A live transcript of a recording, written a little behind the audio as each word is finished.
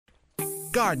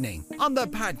Gardening on the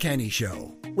Pat Kenny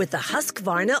Show. With the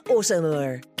Husqvarna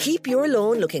Automower. Keep your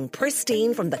lawn looking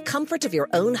pristine from the comfort of your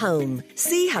own home.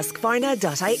 See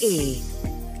husqvarna.ie.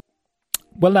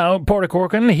 Well, now, Paraic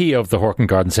Horkan, he of the Horkan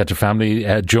Garden Centre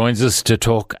family, joins us to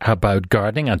talk about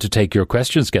gardening and to take your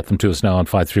questions. Get them to us now on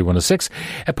 53106.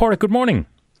 Paraic, good morning.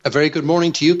 A very good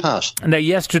morning to you, Pat. Now,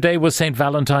 yesterday was St.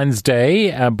 Valentine's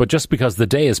Day, but just because the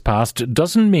day is past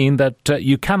doesn't mean that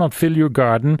you cannot fill your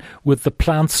garden with the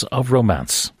plants of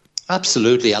romance.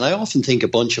 Absolutely. And I often think a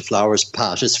bunch of flowers,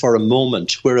 Pat, is for a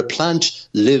moment where a plant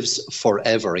lives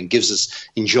forever and gives us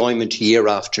enjoyment year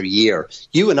after year.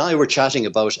 You and I were chatting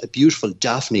about a beautiful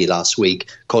Daphne last week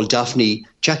called Daphne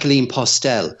Jacqueline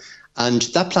Postel. And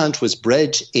that plant was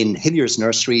bred in Hillier's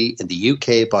Nursery in the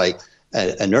UK by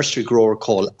a nursery grower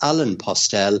called Alan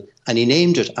Postel. And he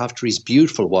named it after his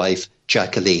beautiful wife,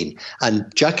 Jacqueline. And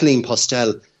Jacqueline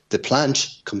Postel, the plant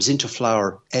comes into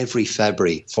flower every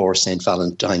February for St.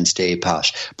 Valentine's Day, Pat.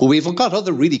 But we've got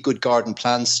other really good garden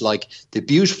plants like the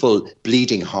beautiful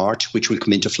bleeding heart, which will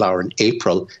come into flower in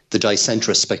April, the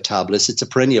Dicentra spectabilis. It's a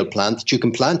perennial plant that you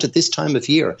can plant at this time of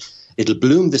year. It'll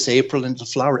bloom this April and it'll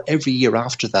flower every year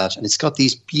after that. And it's got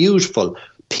these beautiful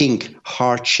pink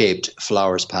heart-shaped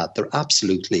flowers, Pat. They're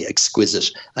absolutely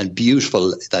exquisite and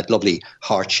beautiful, that lovely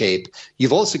heart shape.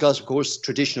 You've also got, of course,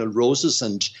 traditional roses,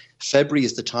 and February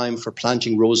is the time for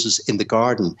planting roses in the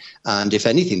garden. And if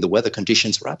anything, the weather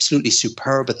conditions are absolutely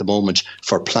superb at the moment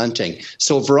for planting.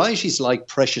 So varieties like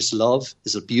Precious Love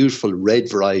is a beautiful red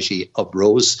variety of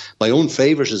rose. My own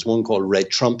favourite is one called Red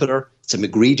Trumpeter. It's a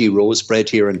McGreedy rose bred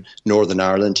here in Northern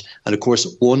Ireland. And of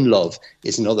course, One Love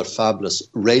is another fabulous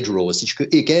red rose.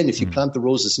 Again, if you plant the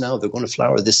roses now, they're going to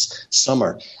flower this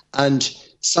summer. And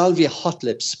Salvia Hot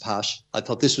Lips, Pat, I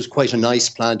thought this was quite a nice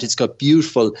plant. It's got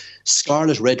beautiful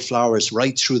scarlet red flowers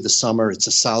right through the summer. It's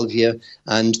a salvia.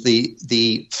 And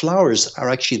the flowers are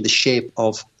actually in the shape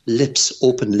of lips,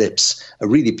 open lips, a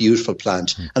really beautiful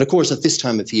plant. And of course, at this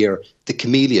time of year, the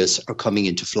camellias are coming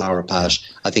into flower, Pat.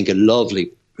 I think a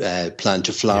lovely plant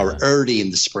to flower early in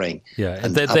the spring. Yeah,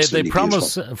 and they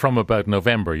promise beautiful. From about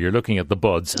November, you're looking at the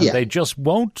buds, and they just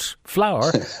won't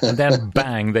flower, and then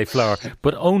bang, they flower,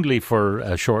 but only for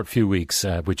a short few weeks,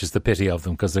 which is the pity of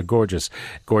them, because they're gorgeous,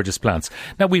 gorgeous plants.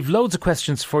 Now, we've loads of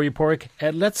questions for you, Paraic.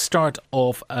 Let's start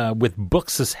off with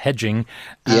Buxus hedging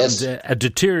and a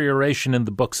deterioration in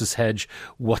the Buxus hedge.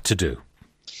 What to do?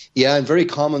 Yeah, and very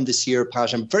common this year,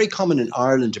 Pat, and very common in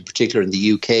Ireland in particular, in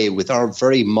the UK, with our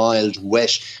very mild,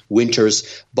 wet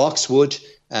winters. Boxwood,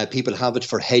 people have it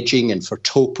for hedging and for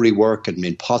topiary work and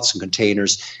in pots and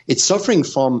containers. It's suffering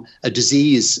from a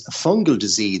disease, a fungal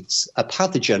disease, a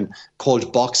pathogen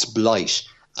called box blight.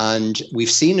 And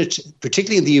we've seen it,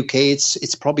 particularly in the UK,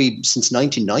 it's probably since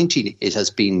 1990 it has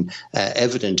been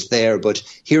evident there. But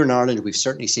here in Ireland, we've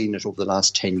certainly seen it over the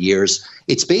last 10 years.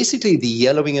 It's basically the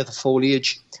yellowing of the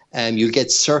foliage. You'll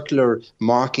get circular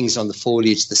markings on the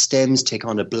foliage. The stems take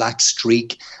on a black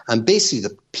streak. And basically,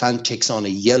 the plant takes on a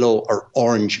yellow or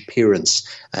orange appearance.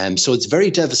 So it's very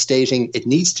devastating. It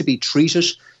needs to be treated.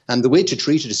 And the way to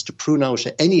treat it is to prune out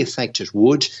any affected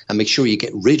wood and make sure you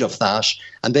get rid of that,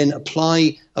 and then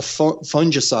apply a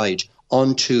fungicide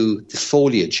onto the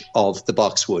foliage of the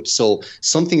boxwood. So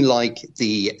something like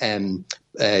the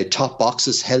Top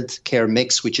Boxes Health Care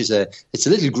Mix, which is it's a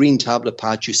little green tablet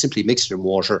patch. You simply mix it in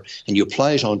water and you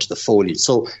apply it onto the foliage.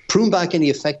 So prune back any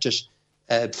affected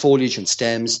foliage and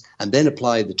stems, and then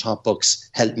apply the Top Box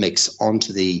Health Mix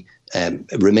onto the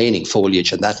remaining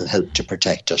foliage, and that will help to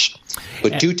protect it.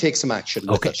 But do take some action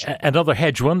with it. Another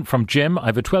hedge one from Jim. I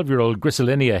have a 12-year-old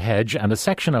Griselinia hedge, and a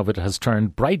section of it has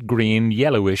turned bright green,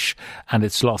 yellowish, and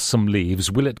it's lost some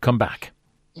leaves. Will it come back?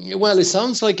 Well, it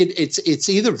sounds like it's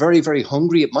either very, very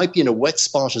hungry. It might be in a wet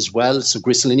spot as well. So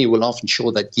Griselinia will often show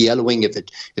that yellowing if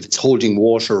it's holding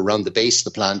water around the base of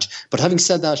the plant. But having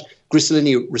said that,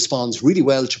 Griselinia responds really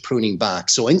well to pruning back.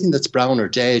 So anything that's brown or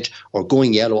dead or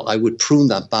going yellow, I would prune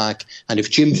that back. And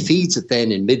if Jim feeds it then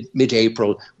in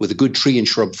mid-April with a good tree and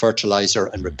shrub fertiliser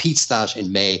and repeats that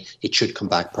in May, it should come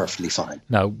back perfectly fine.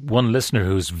 Now, one listener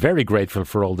who's very grateful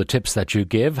for all the tips that you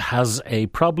give has a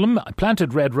problem. I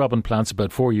planted red robin plants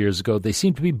about 4 years ago. They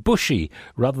seem to be bushy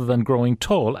rather than growing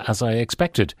tall as I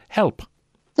expected. Help.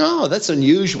 Oh, that's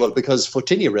unusual, because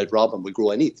Photinia red robin will grow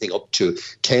anything up to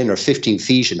 10 or 15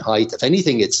 feet in height. If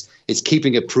anything, it's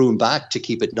keeping it pruned back to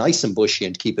keep it nice and bushy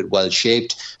and keep it well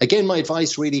shaped. Again, my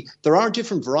advice really, there are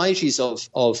different varieties of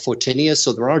Photinia,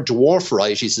 so there are dwarf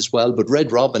varieties as well, but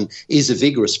red robin is a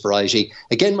vigorous variety.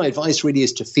 Again, my advice really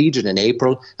is to feed it in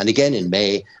April and again in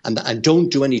May, and don't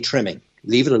do any trimming.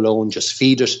 leave it alone, just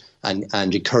feed it and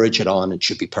encourage it on. It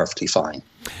should be perfectly fine.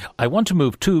 I want to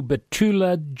move to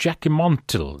Betula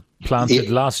jacquemontil, planted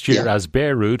last year as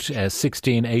bare root,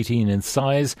 16, 18 in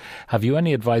size. Have you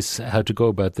any advice how to go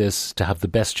about this to have the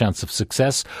best chance of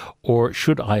success? Or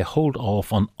should I hold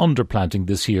off on underplanting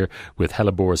this year with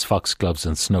hellebores, foxgloves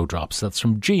and snowdrops? That's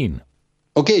from Jean.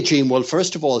 Okay, Jean. Well,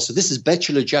 first of all, so this is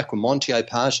Betula jacquemontii,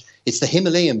 Pat. It's the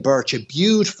Himalayan birch, a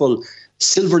beautiful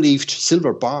silver-leafed,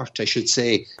 silver-barked, I should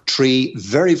say, tree.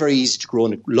 Very, very easy to grow,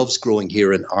 and it loves growing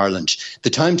here in Ireland. The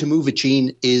time to move it,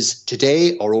 Jean, is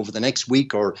today or over the next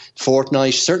week or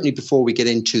fortnight, certainly before we get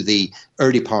into the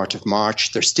early part of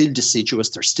March. They're still deciduous,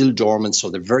 they're still dormant,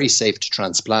 so they're very safe to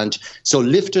transplant. So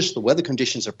lift it. The weather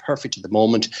conditions are perfect at the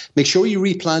moment. Make sure you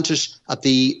replant it at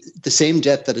the same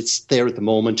depth that it's there at the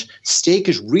moment. Stake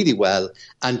it really well,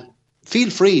 and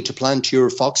feel free to plant your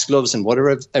foxgloves and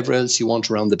whatever else you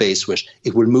want around the base with.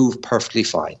 It will move perfectly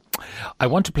fine. I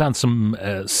want to plant some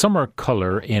summer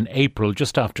colour in April,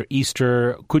 just after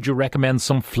Easter. Could you recommend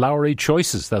some flowery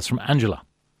choices? That's from Angela.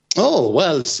 Oh,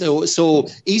 well, so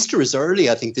Easter is early,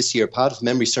 I think, this year. Pat, if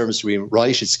memory serves me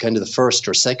right, it's kind of the first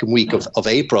or second week of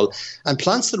April. And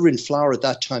plants that are in flower at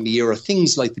that time of year are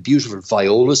things like the beautiful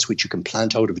violas, which you can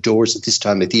plant out of doors at this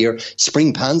time of the year.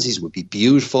 Spring pansies would be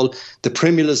beautiful. The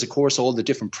primulas, of course, all the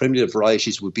different primula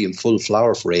varieties would be in full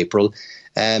flower for April.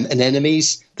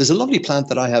 Anemones. There's a lovely plant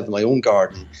that I have in my own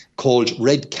garden called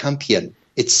red campion.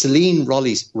 It's Celine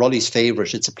Rowley's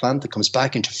favourite. It's a plant that comes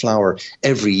back into flower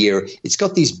every year. It's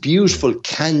got these beautiful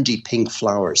candy pink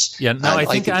flowers. Yeah, now I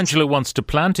think Angela wants to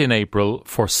plant in April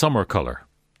for summer colour.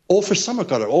 Oh, for summer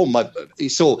colour. Oh, my.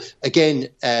 So, again,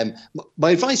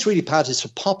 my advice really, Pat, is to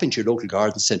pop into your local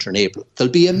garden centre in April.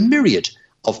 There'll be a myriad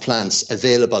of plants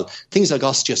available. Things like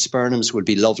osteospermums will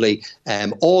be lovely.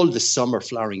 All the summer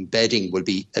flowering bedding will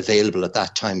be available at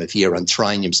that time of year, and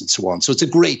thriniums and so on. So it's a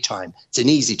great time. It's an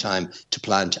easy time to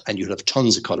plant, and you'll have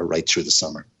tons of colour right through the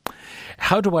summer.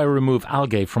 How do I remove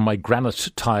algae from my granite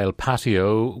tile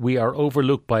patio? We are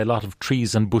overlooked by a lot of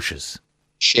trees and bushes.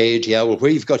 Shade, yeah. Well, where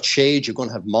you've got shade, you're going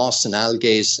to have moss and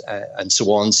algae and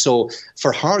so on. So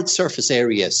for hard surface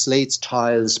areas, slates,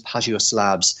 tiles, patio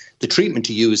slabs, the treatment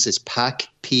to use is PAC,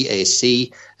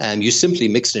 P-A-C. You simply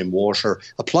mix it in water,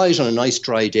 apply it on a nice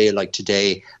dry day like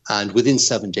today, and within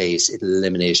 7 days, it'll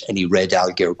eliminate any red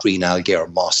algae or green algae or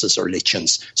mosses or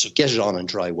lichens. So get it on in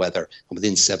dry weather, and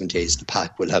within 7 days, the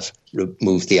PAC will have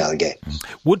removed the algae.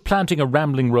 Would planting a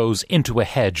rambling rose into a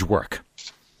hedge work?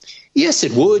 Yes,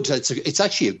 it would. It's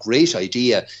actually a great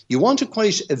idea. You want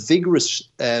quite a vigorous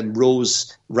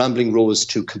rambling rose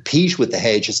to compete with the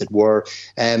hedge, as it were.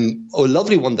 A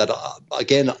lovely one that,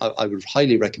 again, I would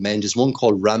highly recommend is one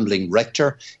called Rambling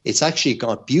Rector. It's actually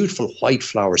got beautiful white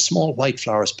flowers, small white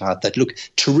flowers, Pat, that look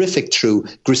terrific through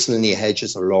gristlinia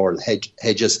hedges or laurel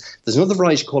hedges. There's another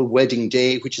variety called Wedding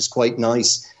Day, which is quite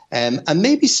nice. And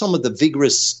maybe some of the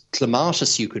vigorous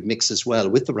clematis you could mix as well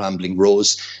with the rambling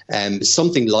rose.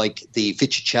 Something like the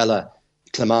Vichicella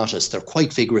clematis. They're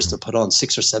quite vigorous. They'll put on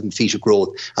 6 or 7 feet of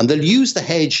growth. And they'll use the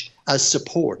hedge as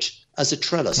support, as a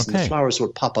trellis. Okay. And the flowers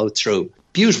will pop out through.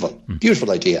 Beautiful,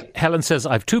 beautiful idea. Helen says,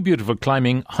 I've 2 beautiful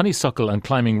climbing honeysuckle and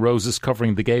climbing roses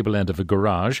covering the gable end of a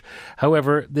garage.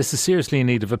 However, this is seriously in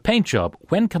need of a paint job.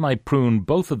 When can I prune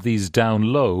both of these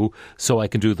down low so I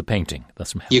can do the painting?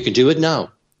 That's from Helen. You can do it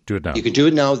now. Do it now. You can do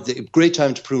it now. Great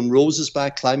time to prune roses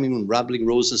back, climbing and rambling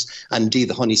roses, and indeed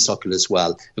the honeysuckle as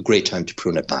well. A great time to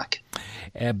prune it back.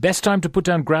 Best time to put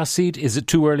down grass seed? Is it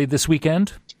too early this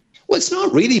weekend? Well, it's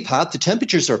not really, Pat. The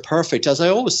temperatures are perfect. As I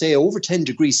always say, over 10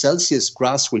 degrees Celsius,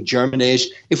 grass will germinate.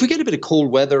 If we get a bit of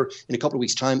cold weather in a couple of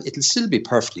weeks' time, it'll still be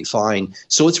perfectly fine.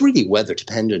 So it's really weather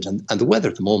dependent, and the weather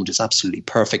at the moment is absolutely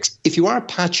perfect. If you are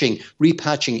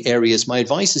repatching areas, my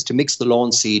advice is to mix the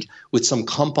lawn seed with some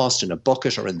compost in a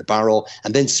bucket or in the barrow,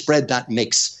 and then spread that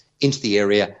mix into the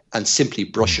area and simply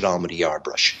brush it on with a yard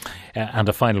brush. And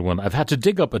a final one. I've had to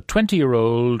dig up a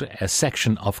 20-year-old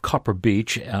section of copper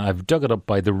beech. I've dug it up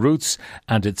by the roots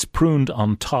and it's pruned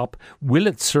on top. Will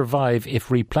it survive if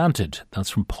replanted?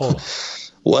 That's from Paula.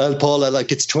 Well, Paula,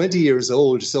 it's 20 years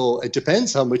old, so it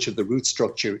depends how much of the root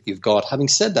structure you've got. Having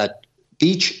said that,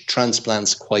 beech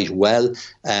transplants quite well.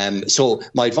 So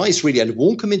my advice really, and it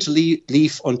won't come into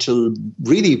leaf until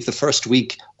really the first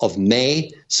week of May.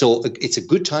 So it's a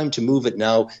good time to move it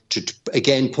now to,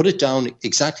 again, put it down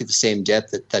exactly the same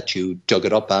depth that you dug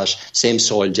it up at, same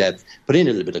soil depth, put in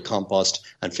a little bit of compost,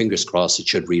 and fingers crossed it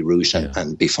should reroot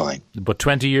and be fine. But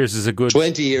 20 years is a good...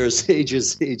 20 years,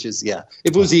 ages, yeah.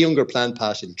 If it was a younger plant,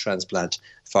 Pat, it'd transplant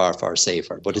far, far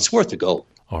safer, but it's worth a go.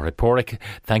 All right, Paraic,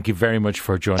 thank you very much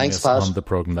for joining us Pat. on the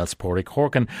programme. That's Paraic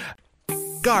Horkan.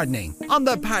 gardening on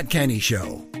The Pat Kenny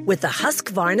Show. With the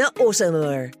Husqvarna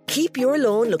Automower. Keep your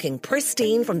lawn looking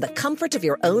pristine from the comfort of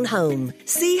your own home.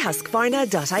 See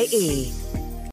husqvarna.ie.